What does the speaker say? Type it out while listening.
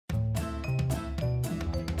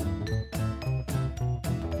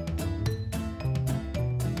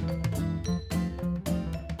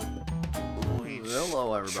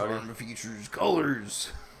Hello, everybody. Charm features colors.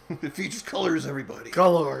 It features colors, everybody.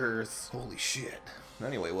 Colors. Holy shit.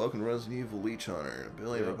 Anyway, welcome to Resident Evil Leech Hunter.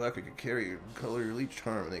 Billy and Rebecca can carry your color Leech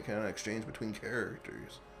charm, and they cannot exchange between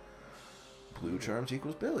characters. Blue charms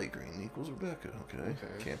equals Billy, green equals Rebecca. Okay.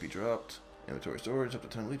 Can't be dropped. Inventory storage, up to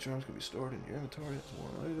 10 Leech charms can be stored in your inventory. That's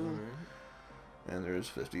one item. And there's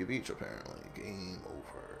 50 of each, apparently. Game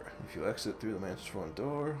over. If you exit through the mansion's front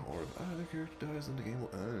door, or if either character dies, then the game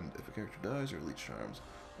will end. If a character dies, your Leech charms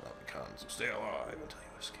will not be caught, so stay alive until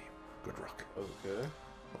you escape. Good luck. Okay.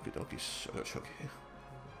 Okie dokie, shuggy.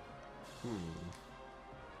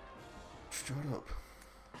 Shut up.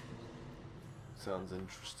 Sounds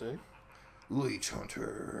interesting. Leech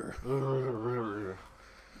Hunter.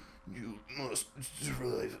 You must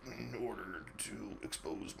survive in order to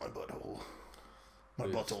expose my butthole. My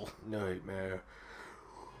butthole. Nightmare.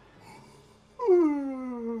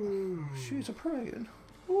 She's a praying.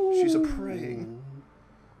 She's a praying.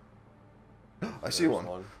 I see one.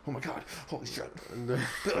 Oh my god. Holy shit.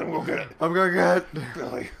 Billy, we'll get it. I'm gonna get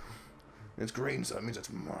Billy. It's green, so that means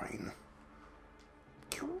it's mine.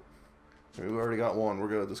 We already got one. We're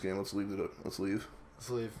good at this game. Let's leave it. Let's leave.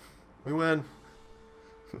 Let's leave. We win.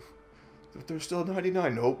 There's still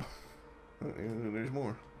 99. Nope. There's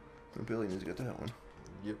more. Billy needs to get that one.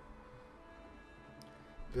 Yep.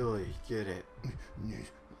 Billy, get it.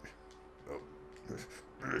 Oh.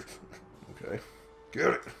 Okay. Get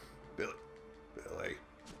it. Billy. Billy.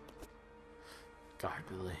 God,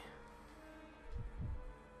 Billy.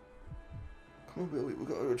 Come on, Billy. We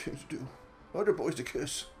got other things to do. Other boys to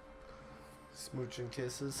kiss. Smooching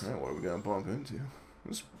kisses. Yeah, what are we gonna bump into?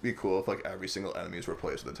 This would be cool if like every single enemy is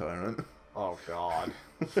replaced with a tyrant. Oh God.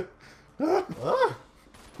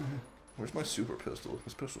 Where's my super pistol?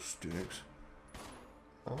 This pistol stinks.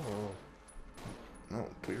 Oh. No,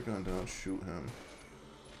 put your gun down, shoot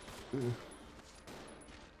him.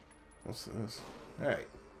 What's this? Hey.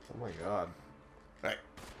 Oh my God. Hey,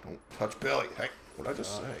 don't touch Billy. Hey, what did I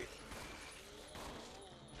just say?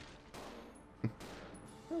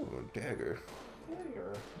 Oh, a dagger.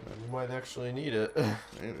 Dagger. You might actually need it.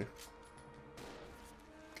 Maybe.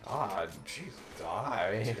 God, jeez,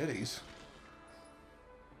 die. Titties.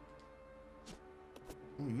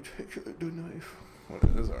 Oh, you take the knife. What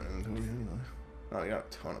is our inventory anyway? Oh, you got a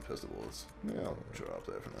ton of pistol bullets. Yeah, I'll drop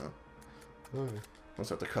that for now. Okay. Let's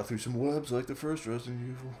have to cut through some webs like the first Resident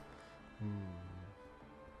Evil.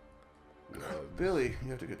 Billy,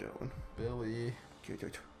 you have to get that one. Billy. Get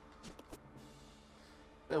it.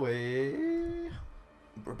 Billy.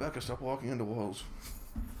 Rebecca, stop walking into walls.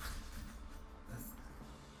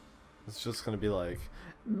 It's just gonna be like,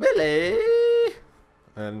 Billy!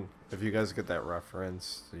 And if you guys get that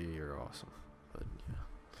reference, you're awesome. But yeah.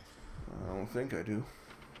 I don't think I do.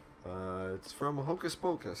 It's from Hocus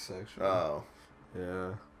Pocus, actually. Oh.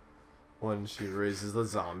 Yeah. When she raises the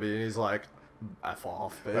zombie and he's like, F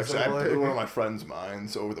off, basically. Actually, I blew one of my friends'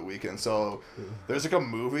 minds over the weekend. So there's like a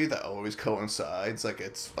movie that always coincides, like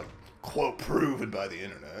it's like quote proven by the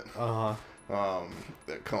internet.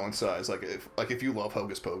 That coincides, like if you love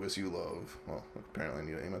Hocus Pocus, you love. Well, apparently I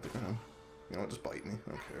need to aim at the ground. You know what? Just bite me. I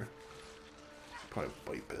don't care. Probably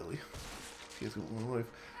bite Billy. He has a little life.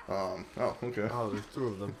 Oh, okay. Oh, there's two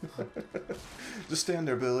of them. Just stand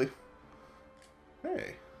there, Billy.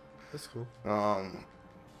 Hey. That's cool.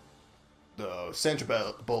 The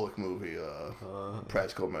Sandra Bullock movie,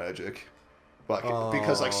 Practical Magic. Like,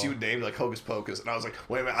 because like she would name like Hocus Pocus, and I was like,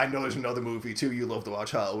 wait a minute, I know there's another movie too. You love to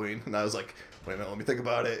watch Halloween, and I was like, wait a minute, let me think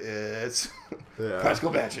about it. It's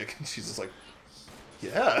Practical Magic. And she's just like,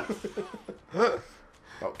 yeah.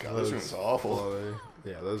 Oh god, this room's awful.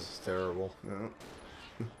 Yeah, this is terrible. Yeah.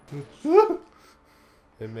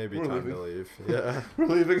 It may be We're time leaving. to leave. Yeah, We're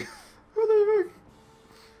leaving. we're leaving.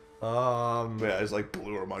 Yeah, I just like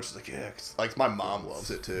blew her mind. She's like, yeah, 'cause, like my mom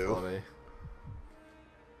loves it too. Funny.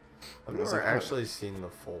 I've It's never like, actually seen the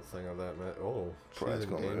full thing of that. Oh, she's in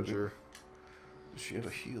Practical danger. Does she have a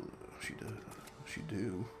healer? She does. She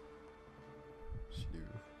do. She do.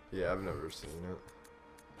 Yeah, I've never seen it.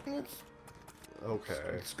 It's Okay,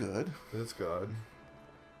 it's good. it's good.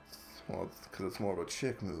 Well, because it's more of a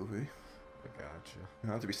chick movie. I gotcha. You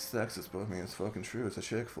don't have to be sexist, but I mean, it's fucking true. It's a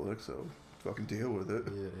chick flick, so fucking deal with it.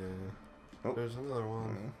 Yeah. Oh. There's another one.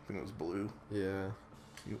 I think it was blue. Yeah.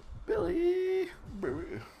 You. Billy.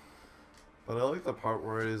 Baby. But I like the part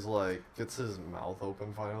where he's like, gets his mouth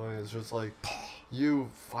open finally. It's just like, you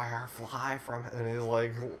firefly from, and he's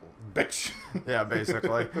like, Bitch. yeah,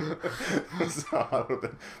 basically.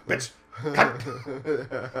 Bitch.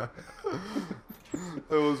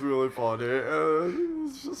 It was really funny. It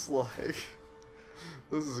was just like,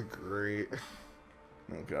 this is great.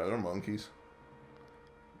 Oh god, they're monkeys.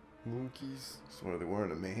 Monkeys. That's what they were in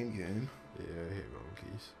the main game. Yeah, I hate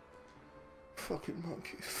monkeys. Fucking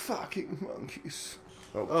monkeys. Fucking monkeys.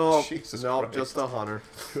 Oh, Jesus no, Christ. just a hunter.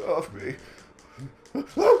 Get off me.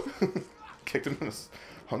 Kicked him in his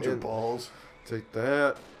 100 balls. Take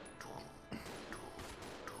that.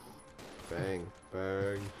 Bang,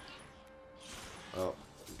 bang. Oh,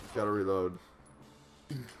 gotta reload.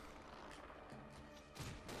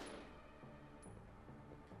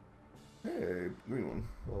 Hey, green one.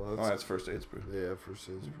 Well, Oh, that's first aid spray. Yeah, first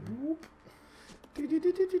aid spray. Whoop.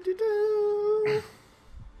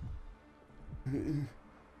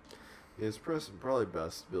 Yeah, it's probably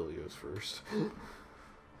best Billy goes first.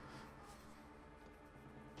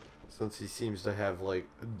 Since he seems to have, like,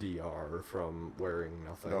 DR from wearing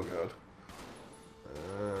nothing. Oh, God.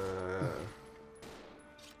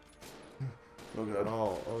 Oh, God.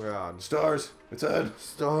 Oh, God. Stars! It's Ed!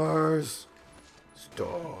 Stars!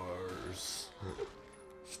 Stars.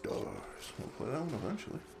 Stars. We'll play that one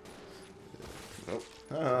eventually. Nope.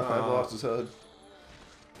 Ed lost his head.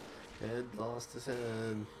 Ed lost his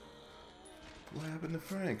head. What happened to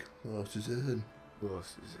Frank? Lost his head.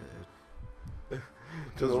 Lost his head.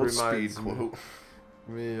 Just Just speed reminds quote.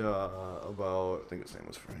 me about... I think his name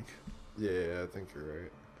was Frank. Yeah, I think you're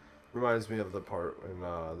right. Reminds me of the part in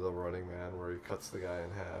The Running Man where he cuts the guy in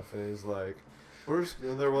half and he's like,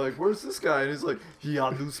 and they were like, where's this guy? And he's like, he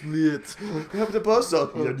had to split. What happened to bus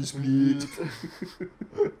up? He had to split.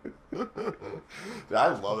 I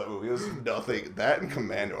love that movie. It was nothing. That and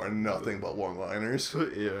Commando are nothing but one-liners.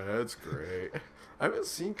 Yeah, it's great. I haven't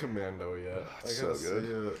seen Commando yet. It's I gotta so good.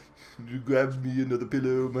 see it. You grab me another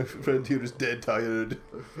pillow. My friend here is dead tired.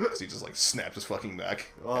 So he just like snaps his fucking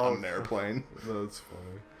neck on an airplane. That's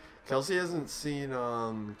funny. Kelsey hasn't seen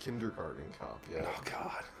Kindergarten Cop yet. Oh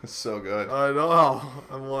God, it's so good. I know.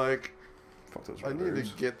 I'm like, Fuck those I need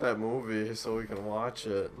reverse. to get that movie so we can watch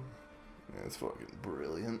it. Yeah, it's fucking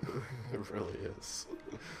brilliant. It really is.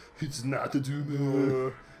 It's not a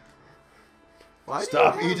tumor. Why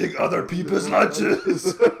Stop eating other people's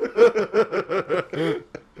lunches.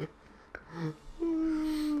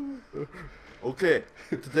 Okay,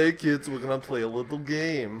 today, kids, we're gonna play a little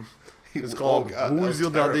game. It's called Who's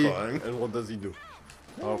Your Daddy and What Does He Do?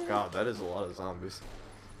 Oh God, that is a lot of zombies.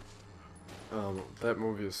 That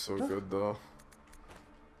movie is so good though.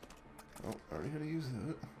 Oh, I already had to use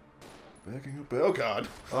that. Backing up. Oh God.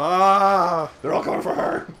 Ah! They're all coming for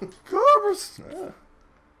her. Cobras! Yeah.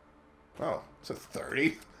 Oh, it's a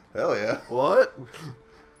 30. Hell yeah. What?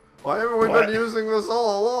 Why haven't we been using this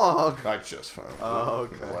all along? I just found it. Oh,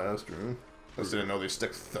 In the okay. last room. I just didn't know they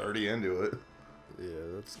stick 30 into it. Yeah,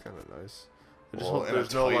 that's kind of nice. I just Well, hope in a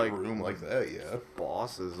there's no tight like room like that, yeah.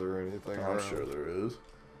 bosses or anything. I'm around. sure there is.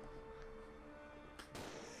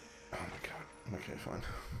 Oh my God. Okay, fine.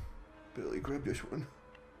 Billy, grab this one.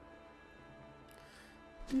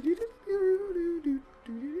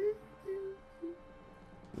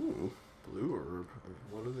 Ooh. Blue herb.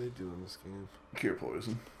 What do they do in this game? Cure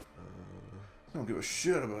poison. Don't give a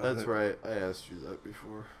shit about it. That's right. I asked you that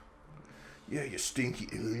before. Yeah, you stinky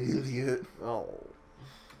idiot. Oh.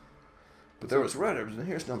 But there was red herbs in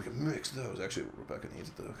here, so now we can mix those. Actually, Rebecca needs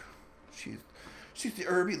it though. She's the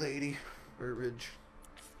herby lady. Herbage.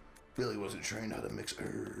 Billy wasn't trained how to mix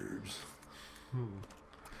herbs.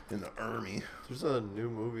 In the army. There's a new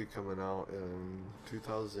movie coming out in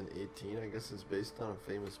 2018. I guess it's based on a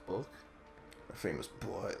famous book. A famous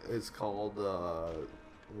butt. It's called,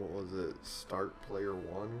 what was it? Start Player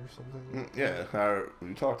One or something? Yeah,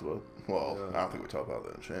 we talked about. Well, Yeah. I don't think we talked about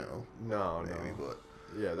that on the channel. No, Maybe, no. but.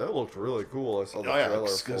 Yeah, that looked really cool. I saw the Oh yeah, trailer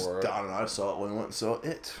because for it. Don and I saw it when we went and saw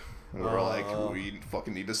it. And we were like, we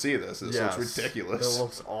fucking need to see this. This looks ridiculous. It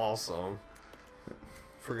looks awesome.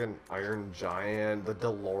 Friggin' Iron Giant, the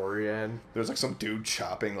DeLorean. There's like some dude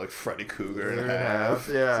chopping like Freddy Krueger in half.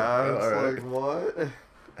 Yeah, it's alright. like, what?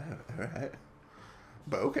 Alright.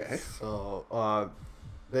 But okay. So,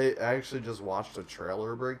 they actually just watched a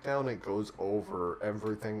trailer breakdown. It goes over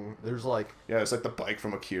everything. There's like... Yeah, it's like the bike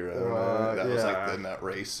from Akira. That was like in that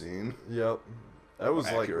race scene. Yep. That was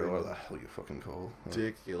Akira, like what the hell you fucking call?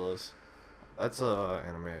 ridiculous. That's a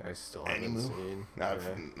anime I still haven't seen.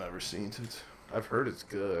 I've never seen it. I've heard it's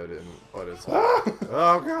good, but it's like,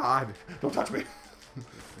 oh God! Don't touch me!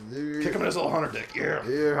 Kick him in his little hunter dick. Yeah.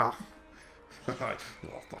 Yeah. Oh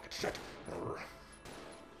fucking shit!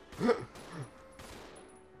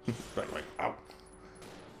 Right. Ow.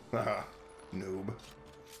 Haha. Noob.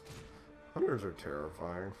 Hunters are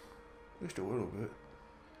terrifying. Just a little bit.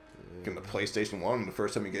 In the PlayStation 1, the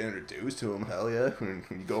first time you get introduced to them, hell yeah. And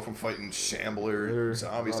you go from fighting Shambler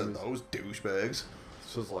zombies to those douchebags.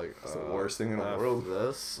 It's just like It's the worst thing in the after world.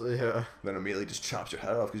 This, yeah. Then immediately just chops your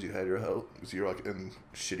head off because you had your health. Because you're like in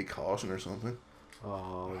shitty caution or something.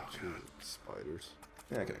 Oh, dude, spiders.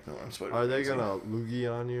 Yeah, I can ignore them. Spider Are they gonna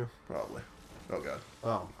loogie on you? Probably. Oh god.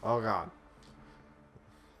 Oh god.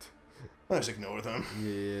 I just ignore them.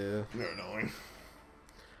 Yeah. They're annoying.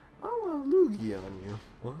 I want a loogie on you.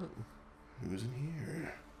 What? Who's in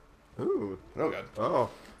here? Ooh. Oh god. Oh.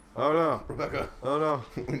 Oh no. Rebecca. Oh no.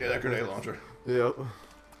 We need that grenade launcher. Yep.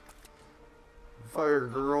 Fire,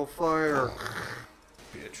 girl, fire.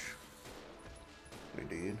 Bitch. They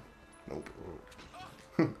did. Nope.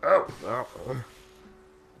 Oh! Oh.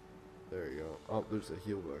 There you go. Oh, there's a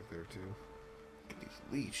heal back there too. Get these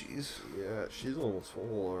leeches. Yeah, she's almost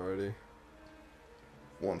full already.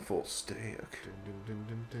 One full stack.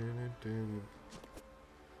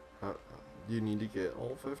 Do you need to get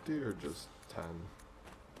all 50 or just 10?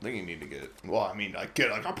 I think you need to get. Well, I mean, like, get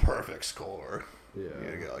like a perfect score. Yeah. You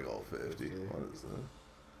need to get like all 50. What is that?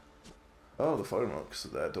 Oh, the fire monk. So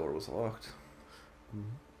that door was locked.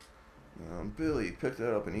 Mm-hmm. Billy, pick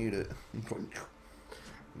that up and eat it.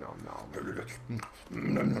 No.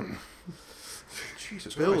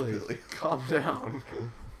 Jesus Billy, Christ, Billy. calm down.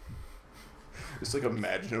 It's like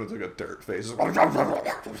imagine it was like a dirt face. Oops, I didn't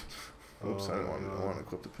want to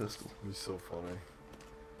equip the pistol. It'd be so funny.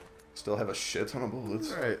 Still have a shit ton of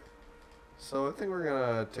bullets. Alright. So I think we're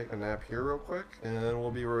gonna take a nap here real quick, and then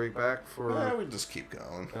we'll be right back for... Yeah, we just keep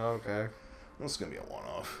going. Okay. This is gonna be a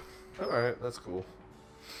one-off. Alright, that's cool.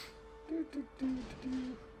 This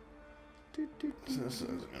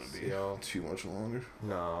isn't gonna be too much longer.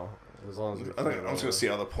 No, as long as we I'm just gonna see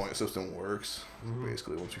how the point system works.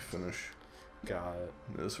 Basically, once we finish. Got it.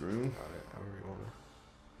 This room. Got it. However you wanna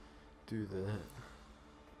do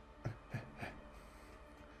that.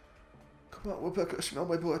 Come on, Rebecca, smell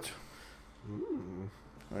my butt. Ooh.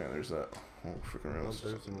 Oh yeah, there's that whole freaking room.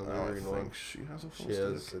 There's another I one. think she has a full She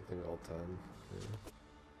has, stick. I think, all 10. Yeah.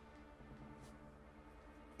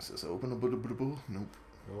 Is this openable? Nope.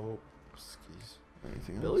 Nope. Skis.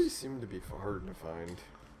 Anything else? Billy seemed to be hard to find.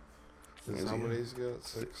 Is how many he's got?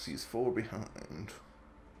 6? He's 4 behind.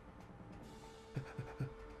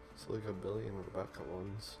 It's like a Billy and Rebecca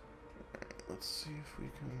ones. Let's see if we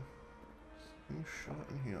can. Any shot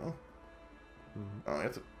in here? Mm-hmm. Oh, I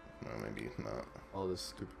have to. No, maybe not. All this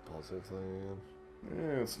stupid positive thing again.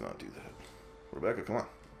 Yeah, let's not do that. Rebecca, come on.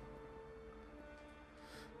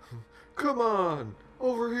 Come on!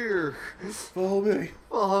 Over here! Follow me.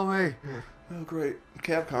 Follow me! Oh, great.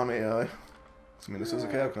 Capcom AI. I mean, this is a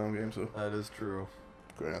Capcom game, so. That is true.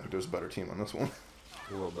 Great, I think there's a better team on this one.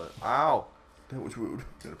 A little bit. Ow! That was rude.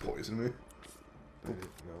 Gonna poison me. No, okay,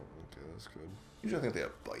 that's good. Usually I think they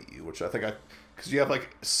have bite you, which I think because you have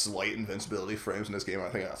like slight invincibility frames in this game, I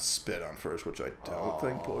think I spit on first, which I don't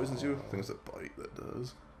think poisons you. I think it's a bite that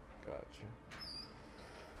does. Gotcha.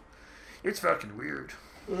 It's fucking weird.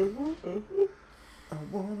 I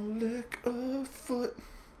wanna lick a foot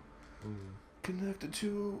connected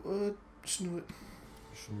to a snoot.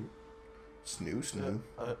 Snoo.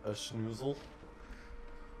 A schnoozle?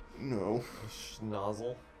 No. A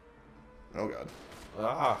schnozzle? Oh god.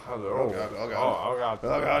 Ah, hello. Oh god. Oh god. Oh god.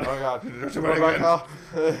 Oh god. Oh god. There's Go somebody back again. up.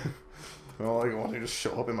 Oh, like, why don't you just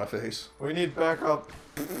show up in my face? We need backup.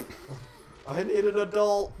 I need an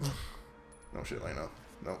adult. No shit, Lena.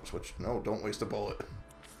 No, switch. No, don't waste a bullet.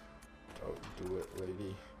 Don't do it,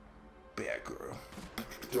 lady. Bad girl.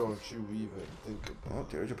 Don't you even think about Oh,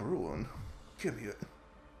 there's a blue one. Give me it.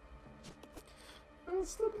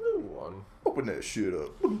 That's the blue one. Open that shit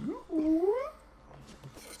up.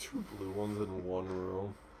 2 blue ones in one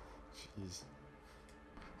room. Jeez.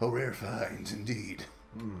 A rare find, indeed.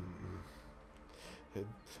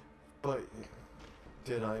 But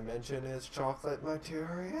did I mention it's chocolate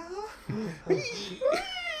material? I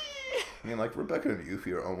mean, like, Rebecca and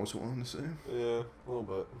Yuffie are almost one and the same. Yeah, a little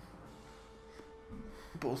bit.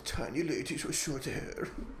 Both tiny ladies with short hair.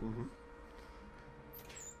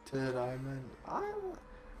 Did I mention...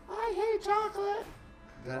 I hate chocolate!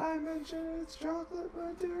 Did I mention it's chocolate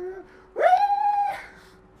material?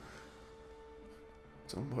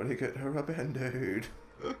 Somebody get her a band-aid.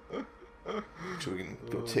 So we can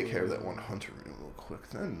go take care of that one hunter room real quick,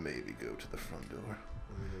 then maybe go to the front door.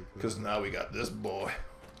 Because now we got this boy.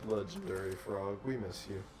 Legendary frog, we miss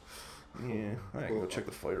you. Yeah, I can go check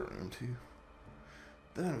the fire room too.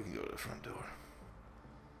 Then we can go to the front door.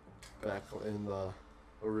 Back in the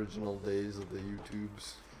original days of the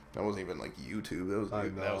YouTubes. That wasn't even like YouTube. That was I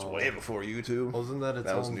that was know. way before YouTube. Wasn't that its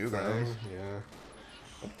That was own new thing? grounds. Yeah.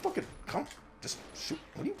 Oh, fucking come, just shoot.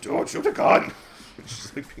 What are you doing? Shoot the gun.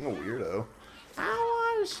 She's like being a weirdo. I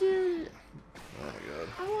want to shoot it. Oh my god.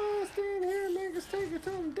 I want to stand here and make us take a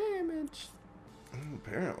ton of damage.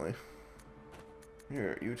 Apparently.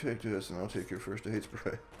 Here, you take this and I'll take your first aid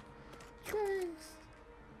spray. Thanks.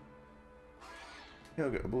 Yeah,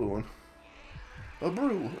 I'll get a blue one. A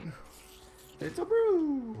brew one. It's a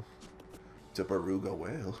brew. It's a beluga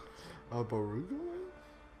whale. A beluga?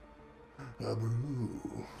 A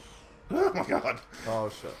brew. Oh my god. Oh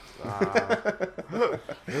shit.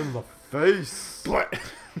 In the face. What?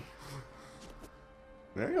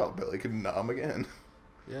 There you go, Billy can nom again.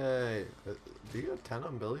 Yay. Do you have 10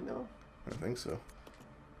 on Billy now? I think so.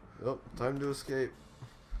 Yep, time to escape.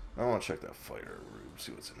 I want to check that fighter room,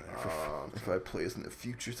 see what's in there. If I play as in the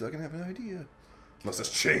future, so I can have an idea. Unless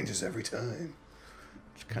this changes every time.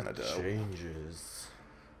 It's kind of dope. Changes.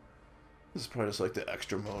 This is probably just like the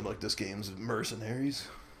extra mode, like this game's Mercenaries.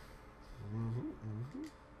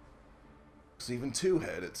 It's even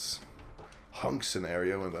 2-head. It's hunk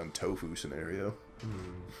scenario and then tofu scenario.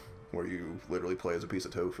 Where you literally play as a piece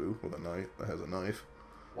of tofu with a knife that has a knife.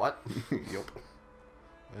 What? Yup.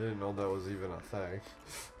 I didn't know that was even a thing.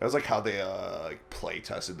 That's like how they like play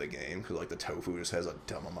tested the game, because like the tofu just has a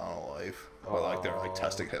dumb amount of life. Or like they're like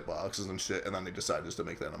testing hitboxes and shit, and then they decided just to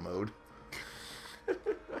make that a mode.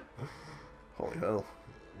 Holy hell.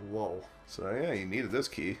 Whoa. So yeah, you needed this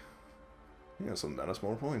key. Yeah, so that us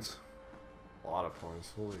more points. A lot of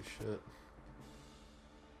points. Holy shit.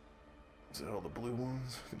 Is that all the blue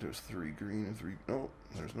ones? I think there's 3 green and 3... Oh,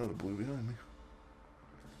 there's another blue behind me.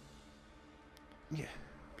 Yeah.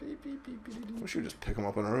 Beep, beep, beep, beep, beep. We should just pick them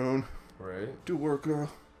up on our own. Right. Do work, girl.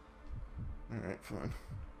 Alright, fine.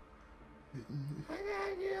 I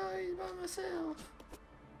got you by myself.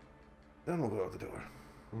 Then we'll go out the door.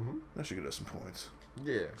 Mm-hmm. That should get us some points.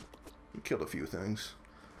 Yeah. We killed a few things.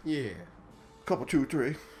 Yeah. Couple, 2,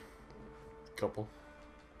 3. Couple.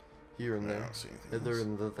 Here and I there. don't see anything Hither else.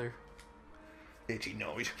 and thither. Itchy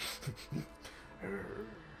noise.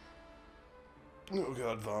 Oh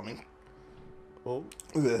god, vomiting. Oh.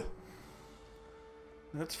 Ugh.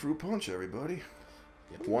 That's fruit punch, everybody.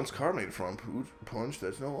 Yep. Once carbonated from punch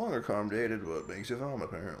that's no longer carbonated, but makes you vomit,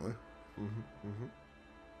 apparently.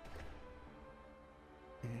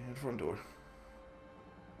 And front door.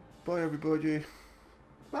 Bye, everybody.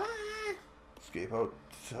 Bye. Escape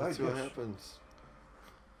outside. Let's see what yes. happens.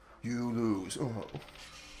 You lose. Oh.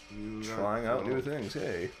 You Trying out new things,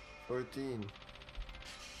 hey. 14.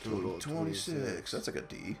 Total 26. That's like a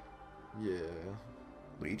D. Yeah.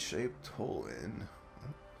 Leech-shaped hole in.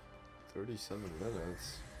 37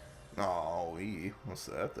 minutes. Oh, what's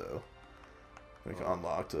that, though? Like,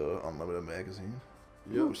 unlocked a unlimited magazine.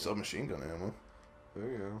 Yep. Ooh, submachine gun ammo.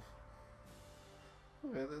 There you go.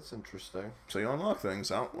 Okay, that's interesting. So you unlock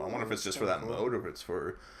things. I wonder if it's just for that mode or if it's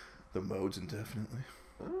for the modes indefinitely.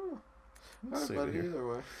 Oh. Let's Alright, save buddy, it here. either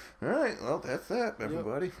way. Alright, well, that's that,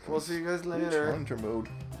 everybody. Yep. We'll see you guys Leech later. Hunter mode.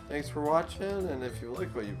 Thanks for watching, and if you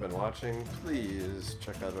like what you've been watching, please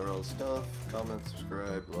check out our other stuff. Comment,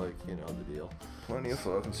 subscribe, like, you know the deal. Plenty of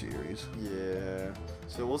fucking series. Yeah.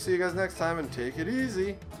 So we'll see you guys next time, and take it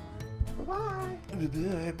easy. Bye-bye.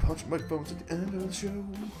 I punch microphones at the end of the show.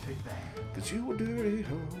 Take that. 'Cause you a dirty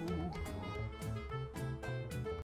hoe.